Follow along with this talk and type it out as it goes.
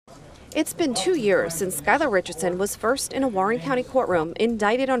It's been 2 years since Skylar Richardson was first in a Warren County courtroom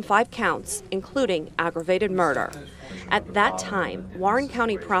indicted on 5 counts, including aggravated murder. At that time, Warren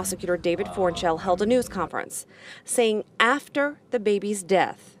County prosecutor David Fornshell held a news conference, saying after the baby's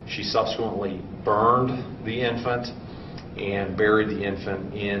death, she subsequently burned the infant and buried the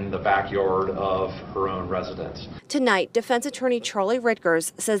infant in the backyard of her own residence. Tonight, defense attorney Charlie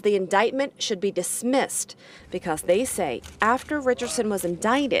Rittgers says the indictment should be dismissed because they say after Richardson was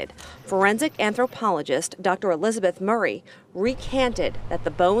indicted, forensic anthropologist Dr. Elizabeth Murray recanted that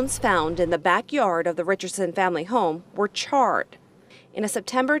the bones found in the backyard of the Richardson family home were charred. In a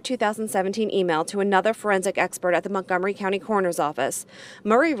September 2017 email to another forensic expert at the Montgomery County Coroner's Office,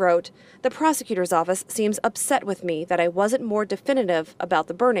 Murray wrote, "The prosecutor's office seems upset with me that I wasn't more definitive about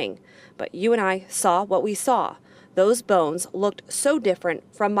the burning, but you and I saw what we saw. Those bones looked so different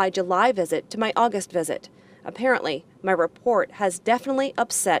from my July visit to my August visit. Apparently, my report has definitely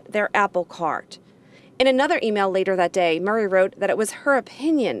upset their apple cart." In another email later that day, Murray wrote that it was her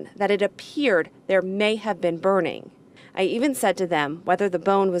opinion that it appeared there may have been burning. "I even said to them, whether the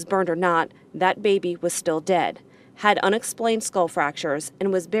bone was burned or not, that baby was still dead, had unexplained skull fractures,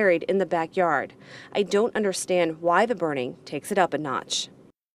 and was buried in the backyard. I don't understand why the burning takes it up a notch."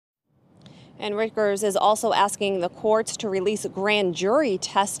 And Rittgers is also asking the courts to release grand jury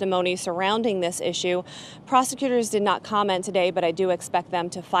testimony surrounding this issue. Prosecutors did not comment today, but I do expect them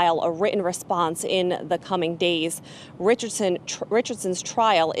to file a written response in the coming days. Richardson's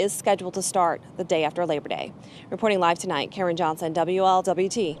trial is scheduled to start the day after Labor Day. Reporting live tonight, Karen Johnson,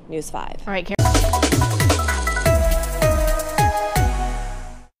 WLWT News 5. All right, Karen.